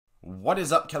What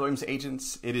is up, Keller Williams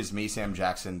agents? It is me, Sam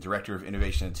Jackson, Director of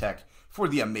Innovation and Tech for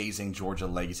the amazing Georgia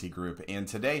Legacy Group. And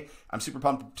today, I'm super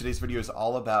pumped. Today's video is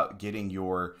all about getting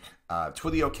your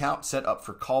Twilio account set up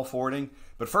for call forwarding.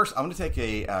 But first, I'm going to take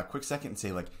a quick second and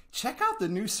say, check out the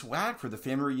new swag for the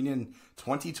Family Reunion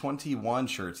 2021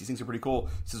 shirts. These things are pretty cool.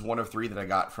 This is one of 3 that I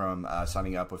got from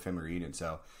signing up with Family Reunion.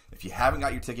 So if you haven't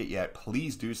got your ticket yet,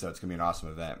 please do so. It's going to be an awesome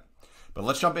event. But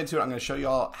let's jump into it. I'm going to show you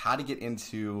all how to get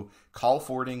into call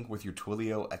forwarding with your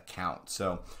Twilio account.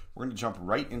 So we're going to jump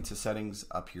right into settings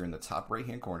up here in the top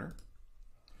right-hand corner.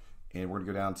 And we're going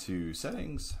to go down to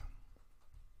settings.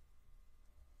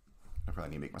 I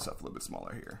probably need to make myself a little bit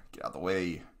smaller here. Get out of the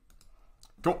way.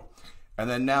 Cool. And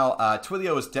then now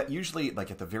Twilio is usually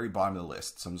at the very bottom of the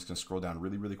list. So I'm just going to scroll down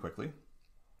really, really quickly.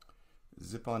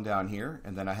 Zip on down here.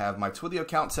 And then I have my Twilio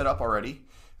account set up already.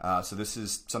 So this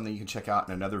is something you can check out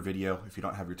in another video if you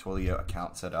don't have your Twilio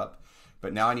account set up.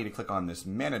 But now I need to click on this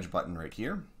Manage button right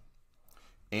here.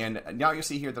 And now you'll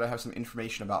see here that I have some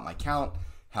information about my account,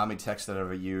 how many texts that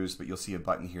I've used, but you'll see a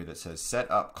button here that says Set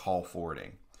Up Call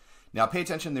Forwarding. Now pay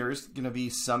attention, there is going to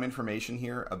be some information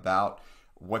here about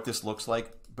what this looks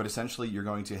like, but essentially you're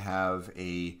going to have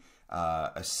a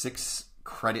 6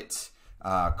 credit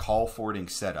call forwarding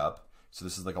setup. So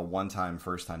this is like a one-time,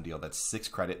 first-time deal. That's 6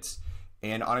 credits.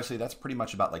 And honestly, that's pretty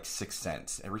much about 6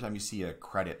 cents. Every time you see a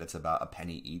credit, that's about a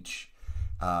penny each.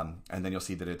 And then you'll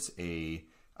see that it's a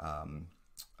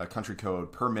country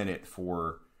code per minute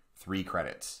for 3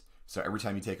 credits. So every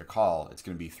time you take a call, it's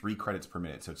going to be 3 credits per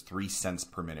minute. So it's 3 cents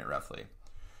per minute, roughly.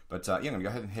 But yeah, I'm going to go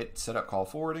ahead and hit Set Up Call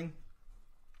Forwarding.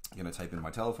 I'm going to type in my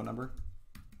telephone number.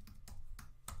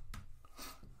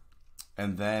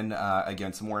 And then,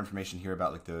 again, some more information here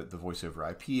about the voice over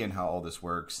IP and how all this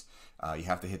works. You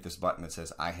have to hit this button that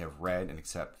says, I have read and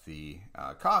accept the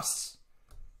costs.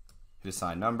 Hit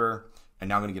assign number. And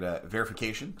now I'm going to get a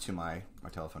verification to my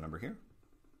telephone number here.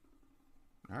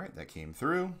 All right, that came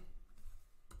through.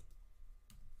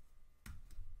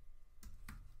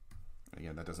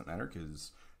 Again, that doesn't matter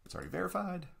because it's already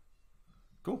verified.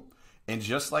 Cool. And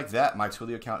just like that, my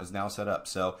Twilio account is now set up.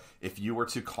 So if you were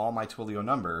to call my Twilio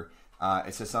number,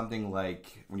 it says something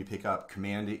like, when you pick up,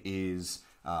 command is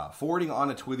forwarding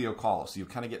on a Twilio call. So you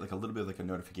kind of get a little bit of a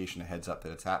notification, a heads up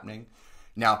that it's happening.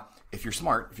 Now, if you're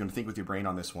smart, if you want to think with your brain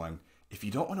on this one, if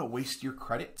you don't want to waste your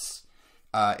credits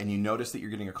and you notice that you're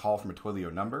getting a call from a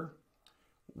Twilio number,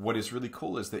 what is really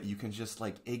cool is that you can just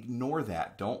ignore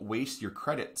that. Don't waste your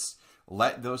credits.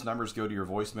 Let those numbers go to your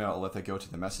voicemail, or let that go to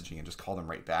the messaging and just call them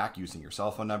right back using your cell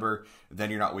phone number. Then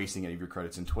you're not wasting any of your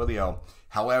credits in Twilio.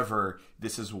 However,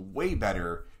 this is way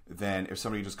better than if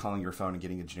somebody just calling your phone and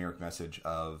getting a generic message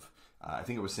of, I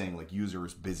think it was saying user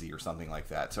is busy or something like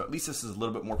that. So at least this is a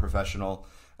little bit more professional.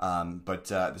 But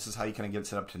this is how you kind of get it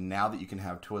set up to now that you can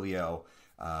have Twilio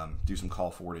do some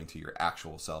call forwarding to your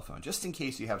actual cell phone, just in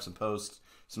case you have some posts,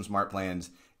 some smart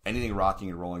plans, anything rocking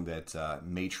and rolling that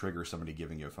may trigger somebody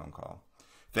giving you a phone call.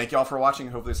 Thank you all for watching.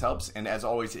 I hope this helps. And as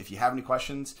always, if you have any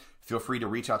questions, feel free to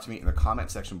reach out to me in the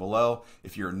comment section below.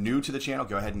 If you're new to the channel,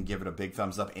 go ahead and give it a big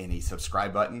thumbs up and a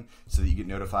subscribe button so that you get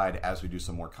notified as we do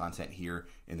some more content here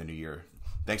in the new year.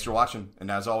 Thanks for watching. And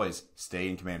as always, stay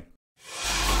in command.